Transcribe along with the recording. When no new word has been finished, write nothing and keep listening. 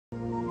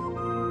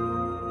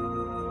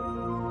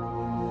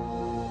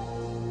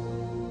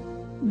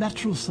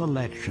Natural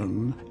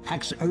selection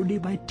acts only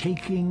by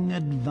taking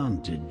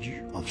advantage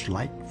of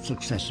slight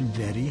successive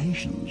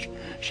variations.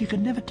 She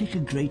can never take a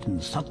great and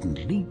sudden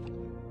leap,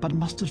 but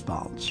must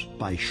advance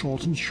by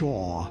short and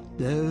sure,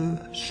 though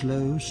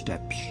slow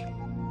steps.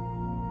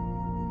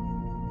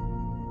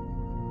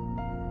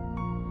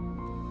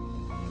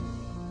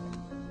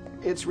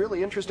 It's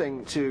really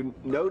interesting to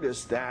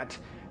notice that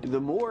the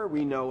more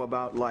we know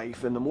about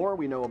life and the more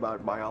we know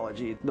about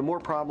biology, the more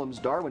problems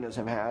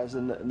Darwinism has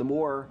and the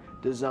more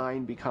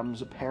design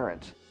becomes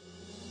apparent.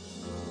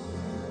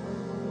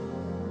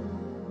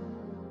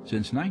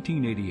 Since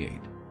 1988,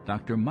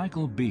 Dr.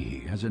 Michael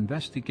Behe has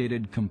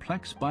investigated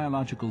complex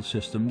biological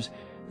systems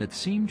that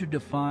seem to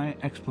defy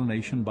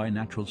explanation by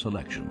natural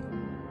selection.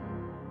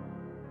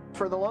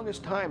 For the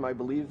longest time, I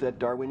believed that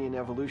Darwinian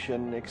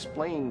evolution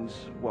explains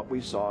what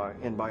we saw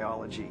in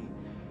biology,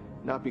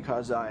 not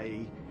because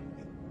I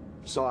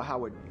saw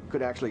how it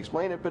could actually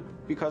explain it, but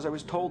because I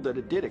was told that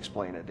it did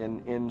explain it.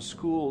 In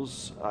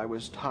schools, I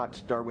was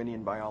taught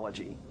Darwinian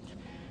biology.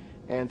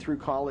 And through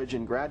college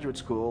and graduate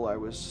school, I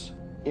was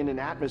in an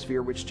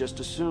atmosphere which just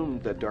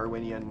assumed that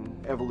Darwinian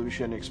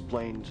evolution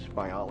explained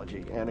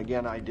biology. And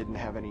again, I didn't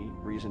have any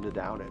reason to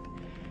doubt it.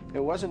 It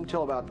wasn't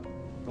until about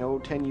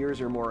 10 years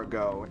or more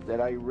ago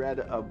that I read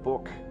a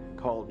book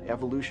called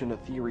Evolution: A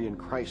Theory in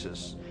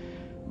Crisis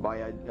by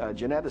a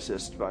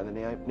geneticist by the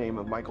name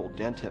of Michael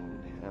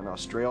Denton, an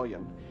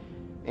Australian.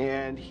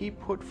 And he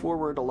put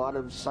forward a lot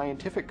of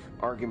scientific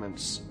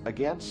arguments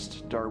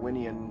against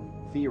Darwinian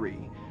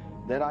theory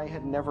that I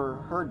had never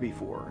heard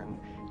before.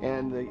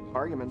 And the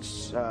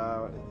arguments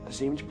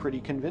seemed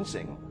pretty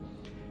convincing.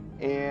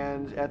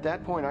 And at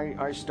that point,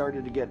 I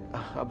started to get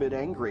a bit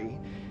angry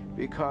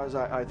because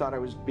I thought I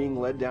was being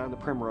led down the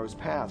primrose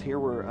path. Here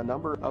were a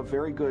number of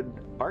very good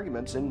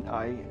arguments, and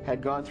I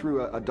had gone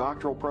through a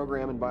doctoral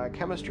program in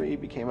biochemistry,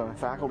 became a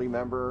faculty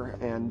member,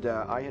 and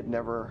I had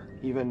never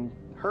even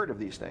heard of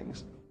these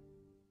things.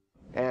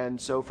 And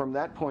so from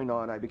that point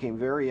on, I became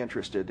very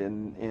interested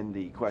in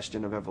the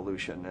question of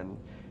evolution,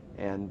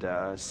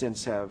 and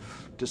since have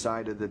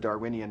decided that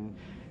Darwinian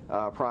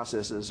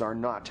processes are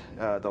not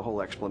the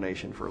whole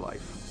explanation for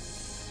life.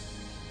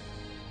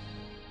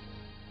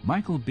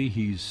 Michael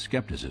Behe's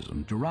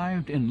skepticism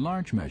derived in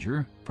large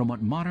measure from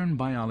what modern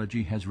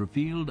biology has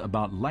revealed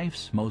about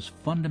life's most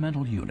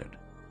fundamental unit,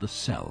 the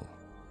cell.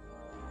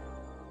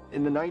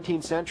 In the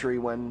 19th century,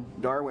 when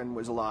Darwin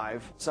was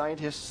alive,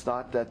 scientists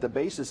thought that the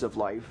basis of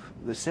life,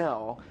 the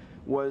cell,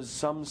 was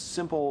some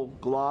simple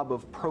glob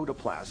of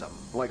protoplasm,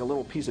 like a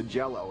little piece of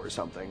jello or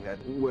something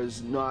that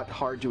was not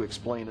hard to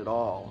explain at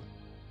all.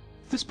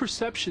 This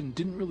perception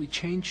didn't really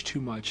change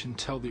too much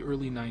until the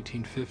early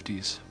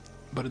 1950s.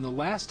 But in the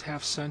last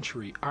half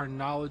century, our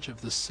knowledge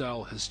of the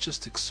cell has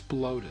just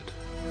exploded.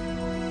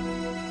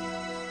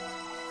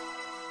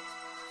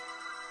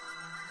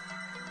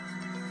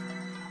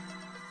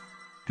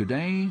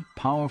 Today,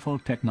 powerful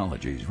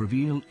technologies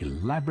reveal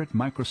elaborate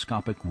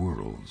microscopic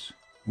worlds.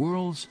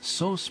 Worlds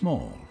so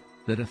small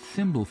that a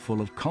thimbleful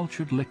of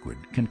cultured liquid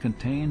can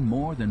contain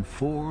more than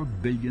 4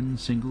 billion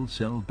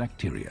single-cell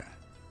bacteria,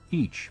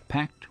 each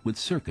packed with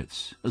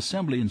circuits,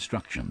 assembly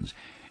instructions,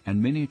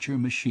 and miniature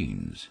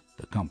machines,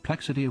 the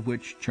complexity of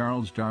which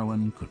Charles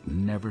Darwin could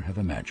never have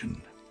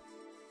imagined.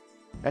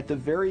 At the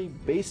very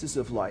basis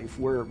of life,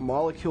 where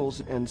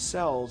molecules and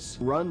cells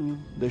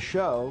run the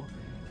show,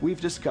 we've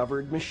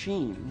discovered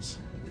machines,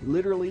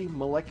 literally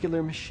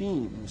molecular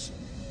machines.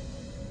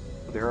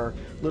 There are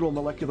little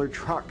molecular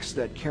trucks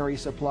that carry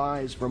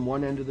supplies from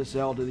one end of the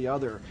cell to the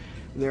other.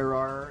 There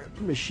are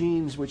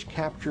machines which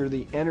capture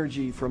the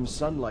energy from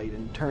sunlight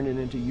and turn it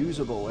into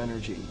usable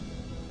energy.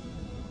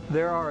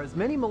 There are as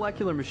many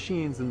molecular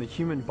machines in the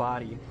human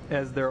body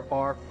as there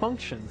are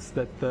functions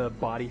that the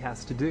body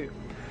has to do.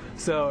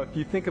 So if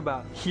you think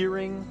about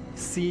hearing,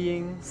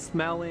 seeing,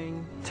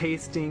 smelling,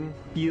 tasting,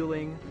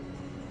 feeling,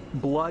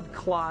 blood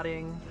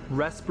clotting,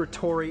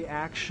 respiratory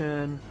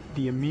action,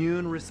 the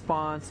immune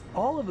response,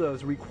 all of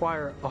those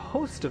require a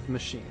host of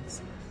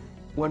machines.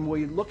 When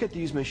we look at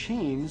these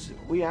machines,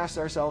 we ask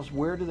ourselves,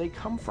 where do they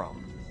come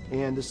from?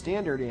 And the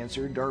standard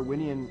answer,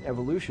 Darwinian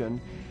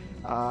evolution,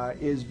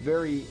 is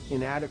very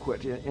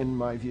inadequate in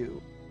my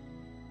view.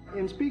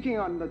 In speaking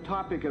on the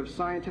topic of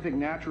scientific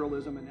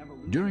naturalism and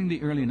evolution... During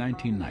the early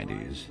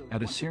 1990s,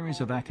 at a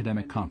series of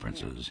academic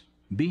conferences,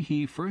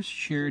 Behe first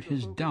shared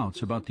his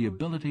doubts about the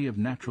ability of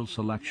natural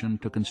selection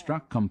to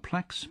construct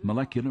complex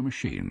molecular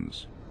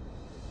machines.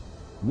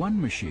 One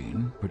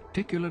machine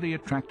particularly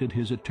attracted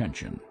his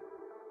attention.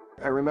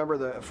 I remember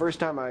the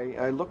first time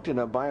I looked in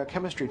a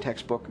biochemistry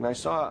textbook and I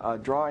saw a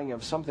drawing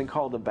of something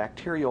called the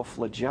Bacterial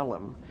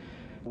Flagellum,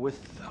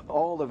 with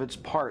all of its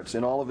parts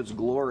in all of its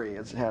glory.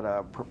 It's had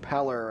a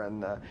propeller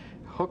and the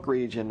hook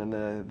region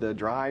and the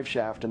drive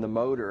shaft and the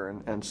motor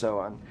and so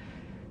on.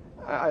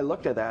 I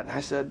looked at that and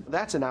I said,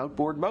 that's an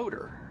outboard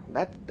motor.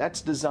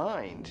 That's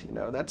designed,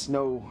 that's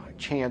no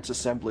chance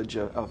assemblage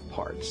of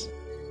parts.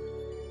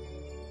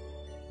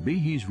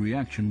 Behe's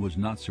reaction was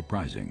not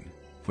surprising.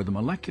 For the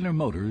molecular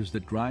motors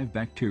that drive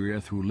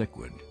bacteria through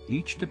liquid,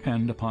 each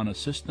depend upon a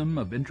system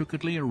of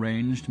intricately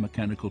arranged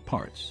mechanical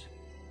parts.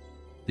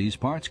 These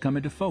parts come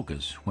into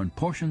focus when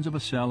portions of a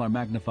cell are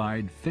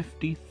magnified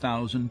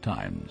 50,000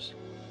 times.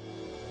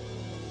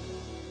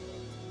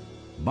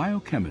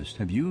 Biochemists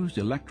have used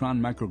electron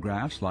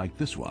micrographs like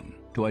this one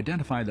to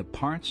identify the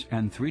parts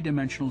and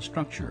three-dimensional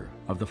structure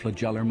of the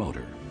flagellar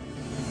motor.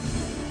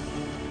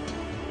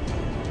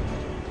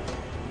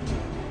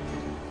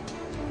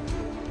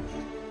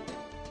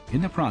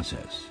 In the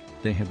process,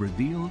 they have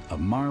revealed a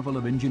marvel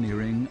of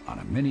engineering on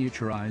a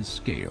miniaturized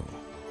scale.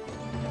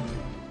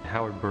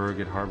 Howard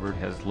Berg at Harvard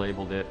has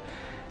labeled it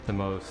the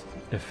most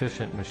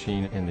efficient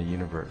machine in the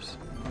universe.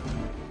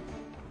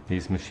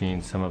 These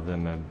machines, some of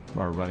them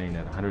are running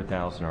at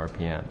 100,000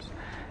 RPMs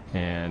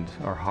and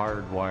are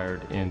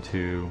hardwired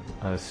into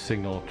a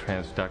signal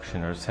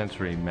transduction or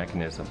sensory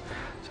mechanism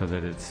so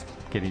that it's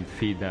getting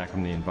feedback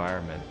from the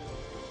environment.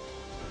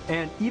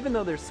 And even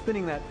though they're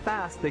spinning that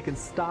fast, they can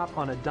stop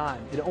on a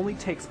dime. It only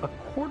takes a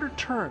quarter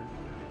turn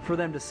for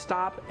them to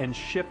stop and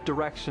shift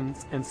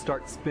directions and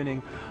start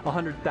spinning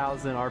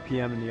 100,000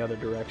 RPM in the other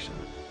direction.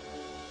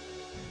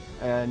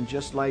 And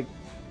just like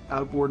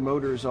outboard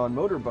motors on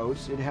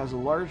motorboats, it has a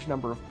large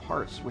number of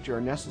parts which are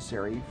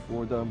necessary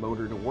for the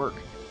motor to work.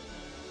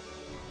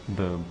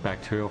 The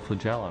bacterial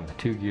flagellum,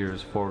 2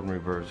 gears, forward and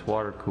reverse,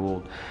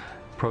 water-cooled,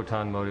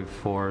 proton motive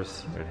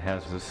force. It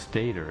has a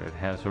stator, it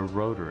has a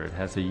rotor, it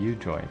has a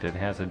U-joint, it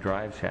has a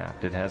drive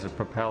shaft, it has a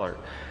propeller,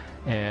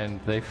 and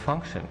they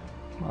function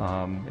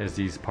as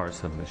these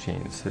parts of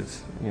machines.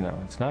 It's, you know,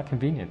 it's not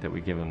convenient that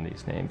we give them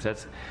these names.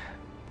 That's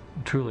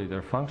truly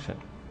their function.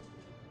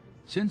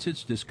 Since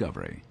its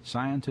discovery,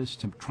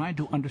 scientists have tried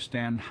to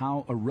understand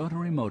how a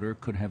rotary motor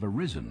could have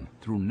arisen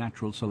through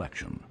natural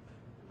selection.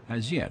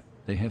 As yet,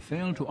 they have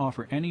failed to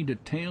offer any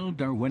detailed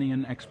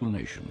Darwinian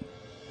explanation.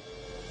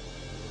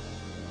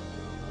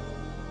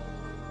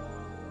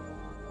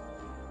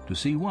 To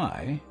see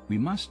why, we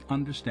must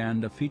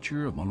understand a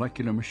feature of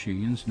molecular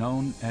machines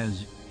known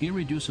as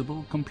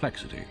irreducible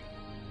complexity.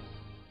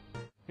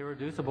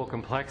 Irreducible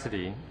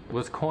complexity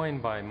was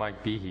coined by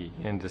Mike Behe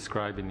in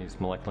describing these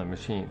molecular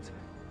machines.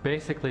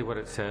 Basically what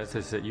it says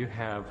is that you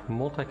have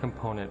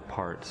multi-component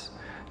parts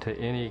to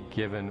any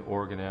given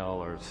organelle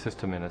or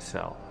system in a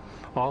cell,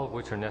 all of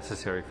which are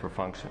necessary for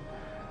function.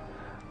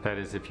 That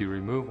is, if you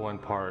remove one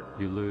part,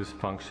 you lose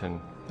function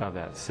of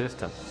that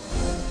system.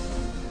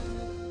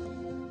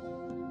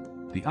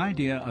 The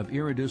idea of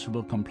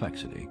irreducible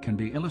complexity can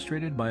be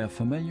illustrated by a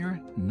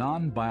familiar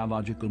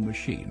non-biological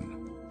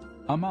machine,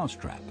 a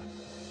mousetrap.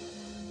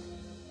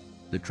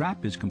 The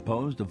trap is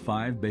composed of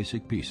 5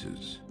 basic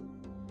pieces: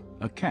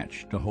 a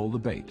catch to hold the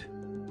bait,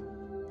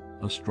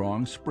 a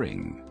strong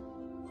spring,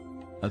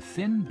 a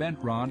thin bent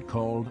rod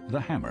called the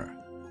hammer,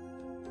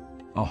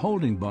 a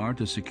holding bar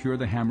to secure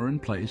the hammer in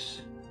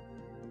place,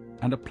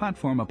 and a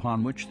platform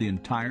upon which the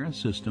entire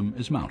system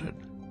is mounted.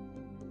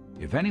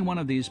 If any one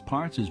of these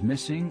parts is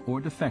missing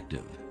or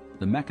defective,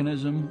 the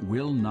mechanism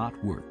will not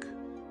work.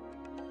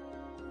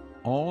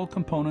 All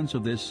components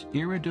of this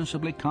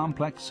irreducibly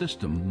complex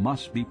system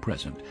must be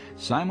present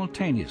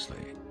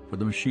simultaneously for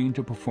the machine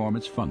to perform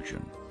its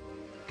function,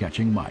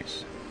 catching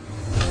mice.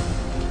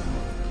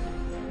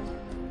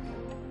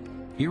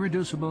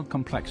 Irreducible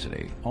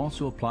complexity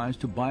also applies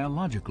to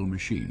biological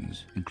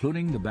machines,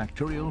 including the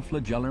bacterial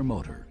flagellar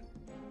motor.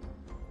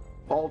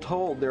 All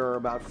told, there are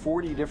about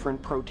 40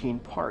 different protein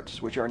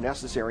parts which are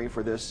necessary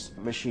for this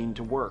machine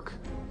to work.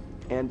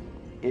 And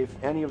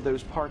if any of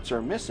those parts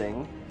are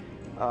missing,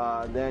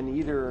 then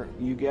either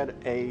you get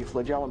a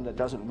flagellum that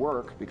doesn't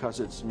work because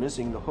it's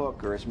missing the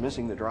hook or it's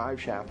missing the drive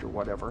shaft or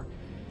whatever,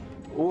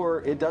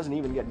 or it doesn't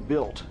even get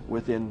built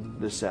within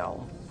the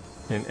cell.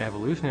 In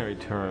evolutionary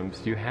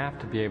terms, you have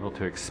to be able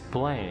to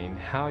explain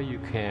how you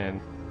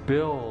can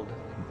build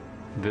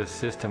this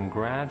system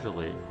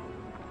gradually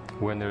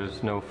when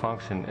there's no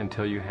function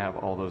until you have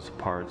all those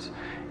parts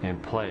in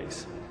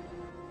place.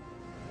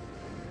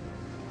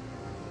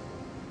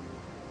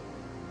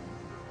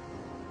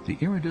 The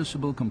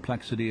irreducible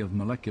complexity of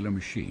molecular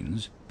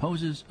machines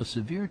poses a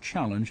severe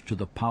challenge to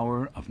the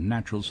power of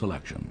natural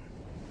selection.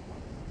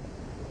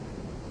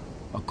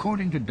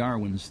 According to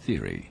Darwin's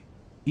theory,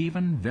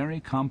 even very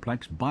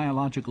complex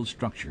biological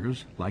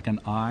structures like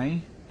an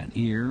eye, an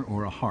ear,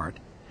 or a heart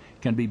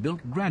can be built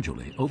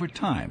gradually over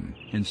time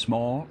in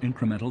small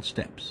incremental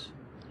steps.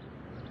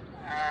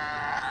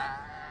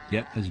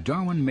 Yet, as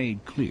Darwin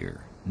made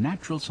clear,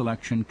 natural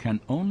selection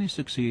can only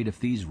succeed if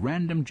these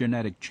random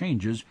genetic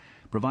changes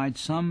provide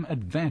some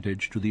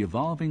advantage to the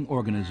evolving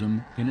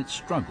organism in its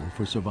struggle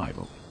for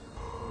survival.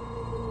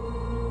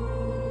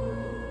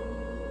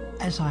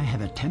 As I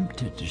have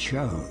attempted to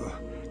show,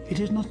 it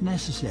is not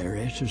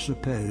necessary to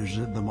suppose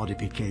that the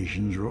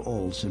modifications are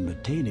all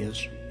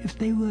simultaneous if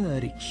they were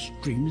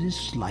extremely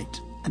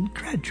slight and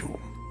gradual.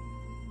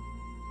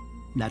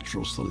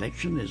 Natural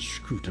selection is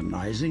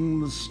scrutinizing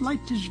the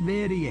slightest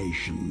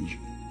variations,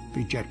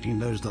 rejecting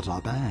those that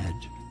are bad,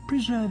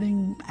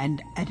 preserving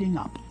and adding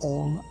up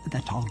all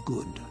that are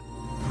good.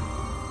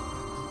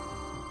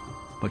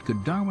 But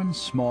could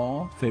Darwin's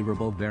small,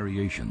 favorable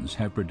variations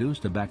have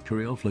produced a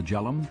bacterial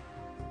flagellum?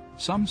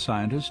 Some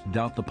scientists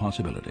doubt the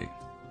possibility.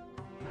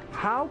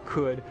 How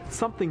could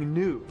something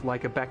new,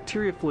 like a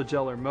bacterial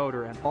flagellar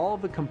motor and all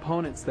of the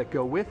components that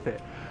go with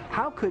it,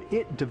 how could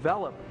it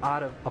develop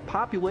out of a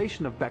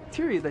population of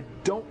bacteria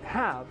that don't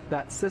have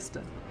that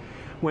system?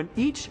 When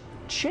each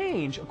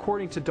change,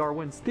 according to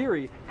Darwin's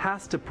theory,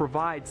 has to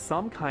provide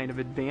some kind of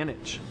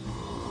advantage.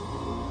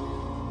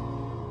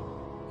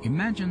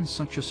 Imagine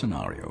such a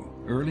scenario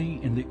early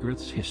in the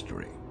Earth's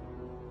history.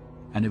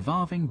 An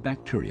evolving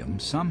bacterium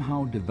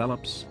somehow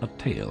develops a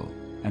tail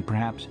and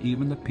perhaps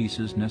even the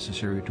pieces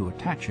necessary to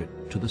attach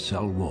it to the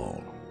cell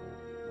wall.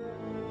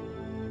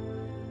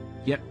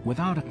 Yet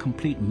without a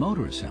complete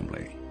motor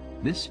assembly,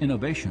 this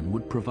innovation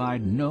would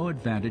provide no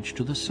advantage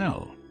to the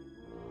cell.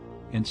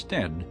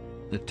 Instead,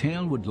 the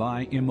tail would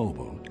lie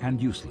immobile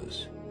and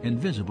useless,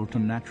 invisible to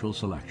natural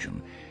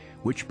selection,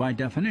 which by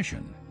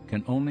definition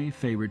can only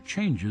favor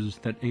changes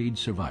that aid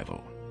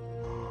survival.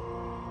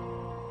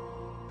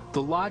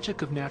 The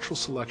logic of natural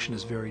selection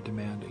is very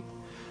demanding.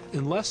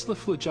 Unless the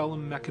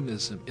flagellum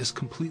mechanism is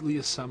completely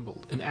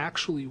assembled and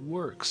actually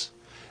works,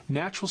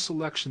 natural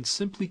selection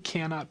simply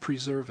cannot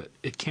preserve it.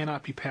 It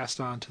cannot be passed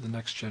on to the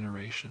next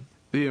generation.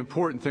 The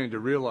important thing to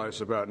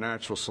realize about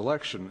natural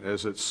selection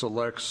is it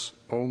selects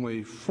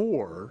only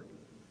for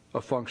a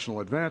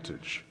functional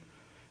advantage.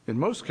 In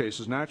most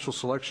cases, natural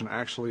selection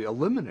actually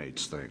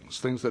eliminates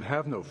things that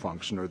have no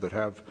function or that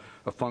have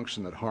a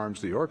function that harms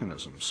the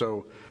organism.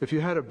 So if you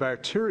had a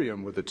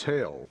bacterium with a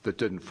tail that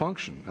didn't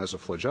function as a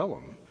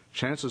flagellum,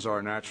 chances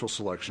are natural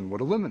selection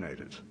would eliminate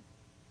it.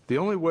 The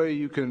only way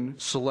you can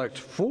select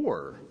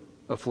for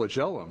a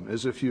flagellum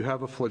is if you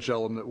have a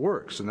flagellum that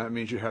works, and that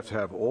means you have to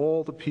have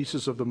all the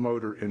pieces of the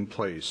motor in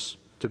place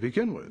to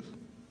begin with.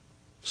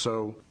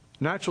 So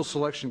natural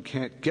selection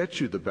can't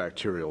get you the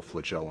bacterial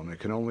flagellum. It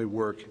can only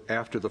work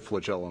after the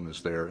flagellum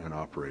is there and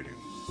operating.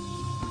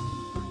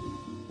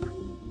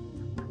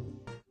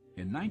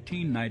 In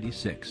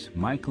 1996,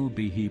 Michael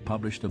Behe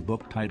published a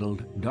book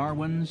titled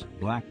Darwin's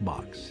Black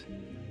Box.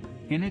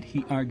 In it,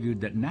 he argued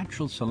that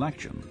natural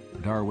selection,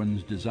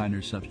 Darwin's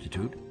designer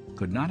substitute,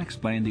 could not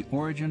explain the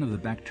origin of the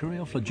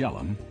bacterial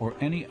flagellum or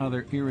any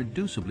other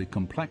irreducibly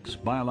complex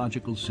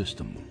biological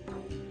system.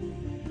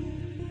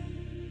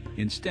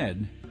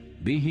 Instead,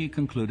 Behe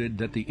concluded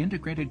that the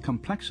integrated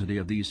complexity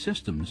of these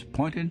systems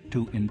pointed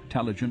to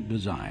intelligent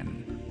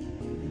design.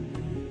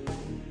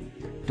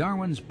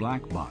 Darwin's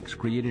black box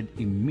created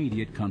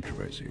immediate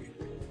controversy.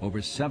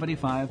 Over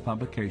 75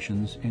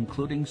 publications,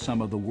 including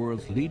some of the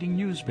world's leading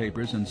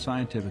newspapers and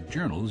scientific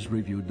journals,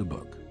 reviewed the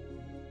book.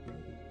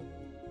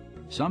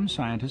 Some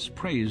scientists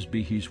praised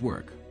Behe's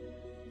work,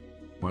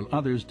 while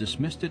others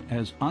dismissed it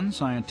as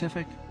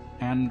unscientific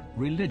and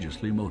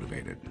religiously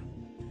motivated.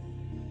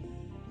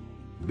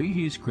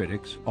 Behe's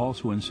critics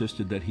also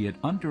insisted that he had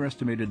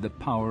underestimated the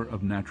power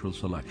of natural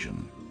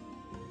selection.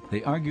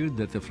 They argued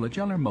that the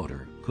flagellar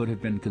motor could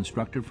have been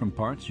constructed from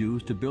parts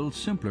used to build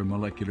simpler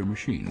molecular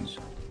machines,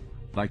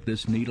 like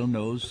this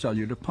needle-nose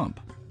cellular pump.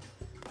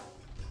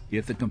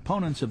 If the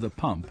components of the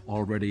pump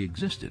already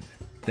existed,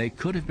 they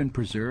could have been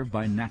preserved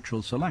by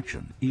natural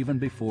selection even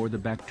before the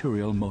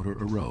bacterial motor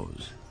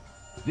arose.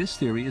 This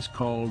theory is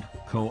called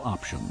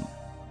co-option.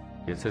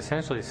 It's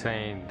essentially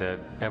saying that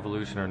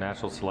evolution or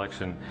natural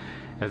selection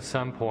at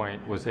some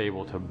point was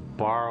able to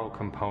borrow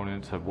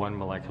components of one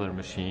molecular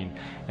machine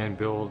and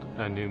build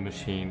a new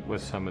machine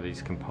with some of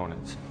these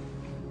components.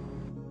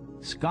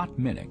 Scott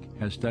Minnick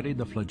has studied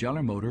the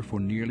flagellar motor for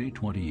nearly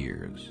 20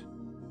 years.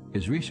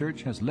 His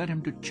research has led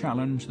him to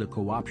challenge the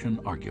co-option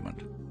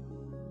argument.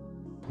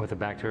 With a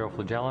bacterial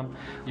flagellum,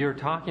 you're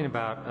talking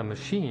about a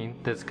machine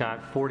that's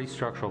got 40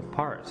 structural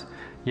parts.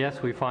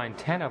 Yes, we find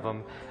 10 of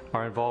them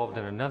are involved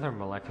in another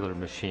molecular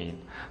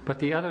machine, but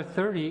the other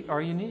 30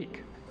 are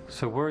unique.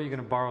 So where are you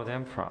going to borrow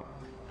them from?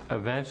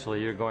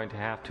 Eventually, you're going to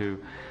have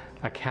to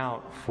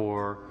account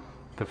for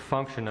the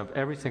function of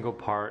every single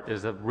part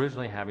is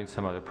originally having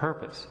some other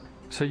purpose.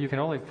 So you can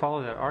only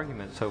follow that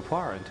argument so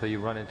far until you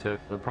run into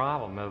the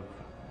problem of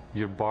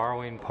you're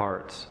borrowing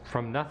parts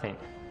from nothing.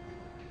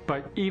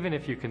 But even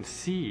if you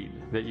concede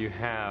that you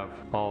have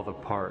all the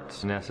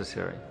parts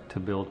necessary to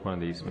build one of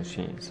these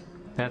machines,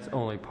 that's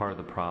only part of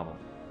the problem.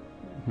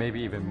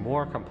 Maybe even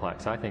more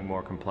complex, I think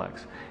more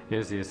complex,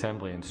 is the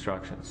assembly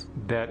instructions.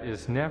 That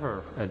is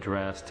never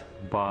addressed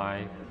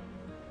by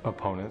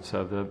opponents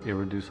of the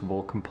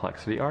irreducible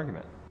complexity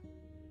argument.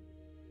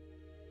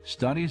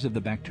 Studies of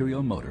the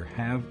bacterial motor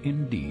have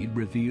indeed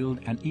revealed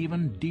an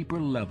even deeper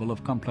level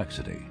of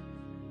complexity,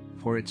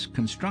 for its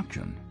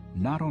construction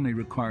not only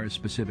requires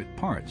specific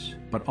parts,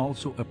 but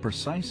also a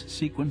precise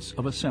sequence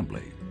of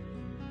assembly.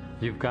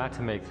 You've got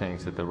to make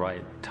things at the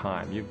right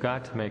time. You've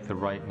got to make the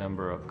right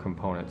number of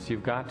components.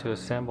 You've got to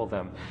assemble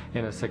them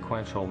in a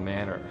sequential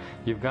manner.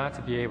 You've got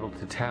to be able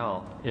to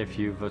tell if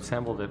you've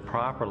assembled it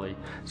properly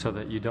so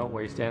that you don't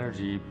waste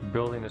energy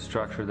building a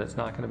structure that's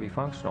not going to be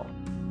functional.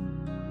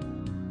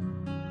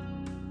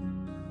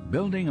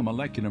 Building a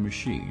molecular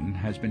machine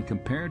has been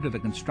compared to the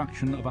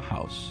construction of a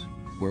house.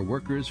 where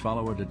workers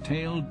follow a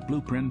detailed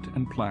blueprint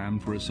and plan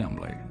for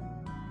assembly.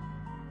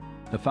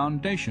 The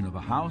foundation of a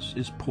house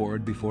is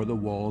poured before the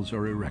walls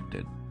are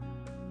erected.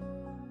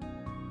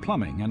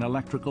 Plumbing and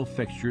electrical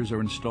fixtures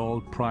are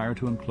installed prior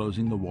to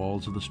enclosing the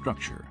walls of the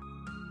structure.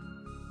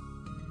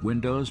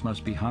 Windows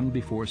must be hung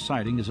before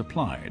siding is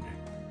applied,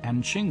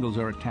 and shingles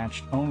are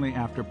attached only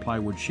after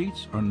plywood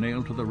sheets are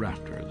nailed to the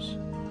rafters.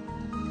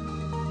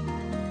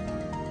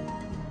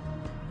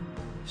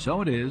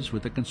 So it is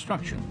with the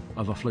construction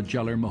of a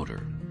flagellar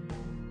motor.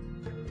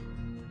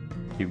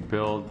 You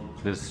build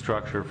this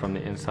structure from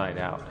the inside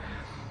out.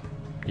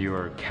 You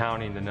are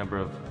counting the number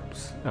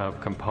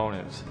of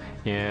components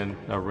in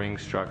a ring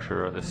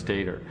structure or the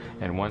stator,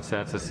 and once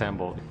that's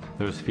assembled,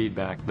 there's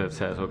feedback that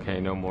says,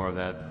 okay, no more of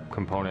that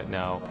component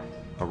now.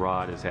 A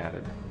rod is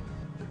added,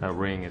 a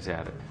ring is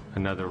added,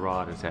 another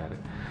rod is added,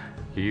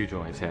 a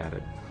U-joint's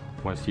added.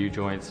 Once the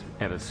U-joint's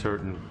at a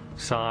certain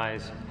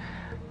size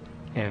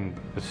and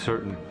a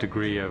certain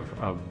degree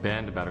of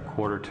bend, about a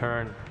quarter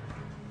turn,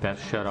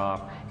 that's shut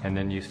off, and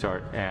then you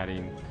start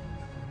adding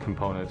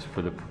components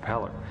for the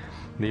propeller.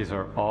 These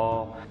are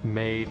all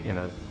made in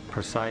a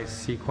precise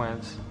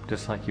sequence,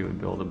 just like you would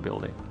build a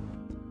building.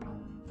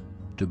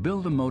 To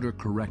build a motor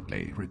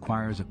correctly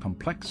requires a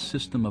complex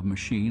system of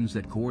machines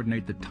that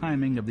coordinate the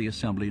timing of the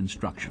assembly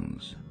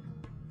instructions.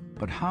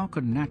 But how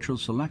could natural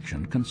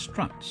selection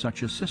construct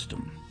such a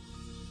system?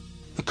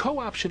 The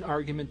co-option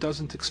argument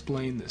doesn't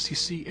explain this. You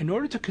see, in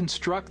order to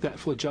construct that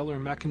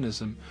flagellar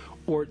mechanism,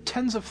 or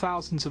tens of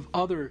thousands of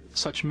other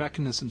such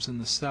mechanisms in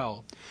the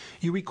cell,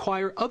 you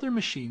require other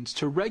machines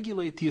to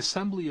regulate the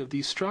assembly of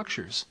these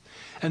structures.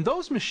 And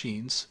those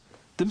machines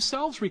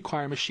themselves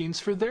require machines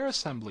for their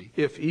assembly.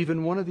 If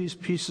even one of these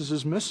pieces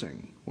is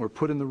missing or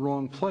put in the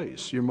wrong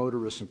place, your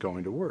motor isn't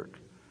going to work.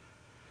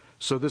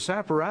 So this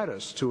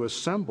apparatus to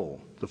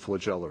assemble the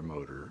flagellar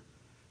motor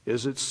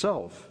is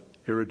itself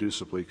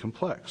irreducibly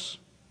complex.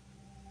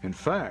 In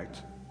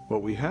fact,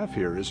 what we have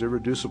here is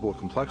irreducible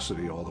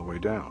complexity all the way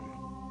down.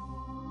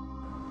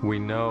 We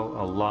know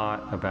a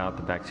lot about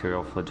the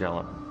bacterial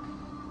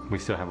flagellum. We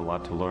still have a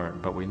lot to learn,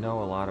 but we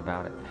know a lot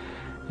about it.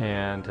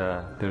 And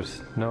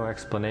there's no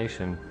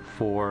explanation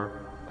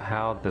for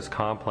how this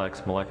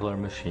complex molecular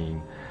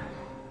machine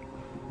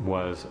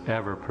was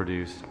ever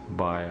produced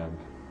by a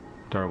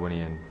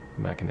Darwinian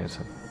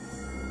mechanism.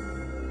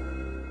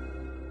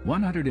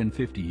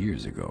 150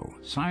 years ago,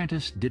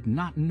 scientists did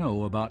not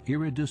know about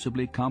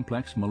irreducibly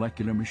complex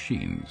molecular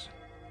machines.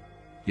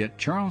 Yet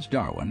Charles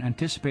Darwin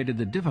anticipated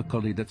the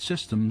difficulty that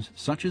systems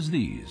such as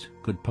these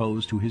could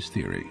pose to his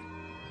theory.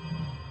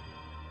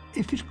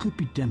 If it could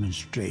be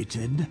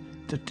demonstrated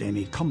that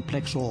any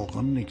complex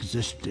organ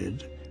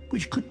existed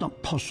which could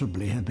not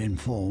possibly have been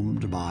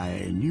formed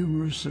by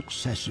numerous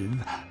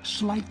successive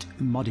slight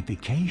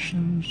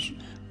modifications,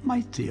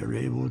 my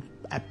theory would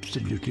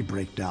absolutely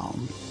break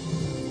down.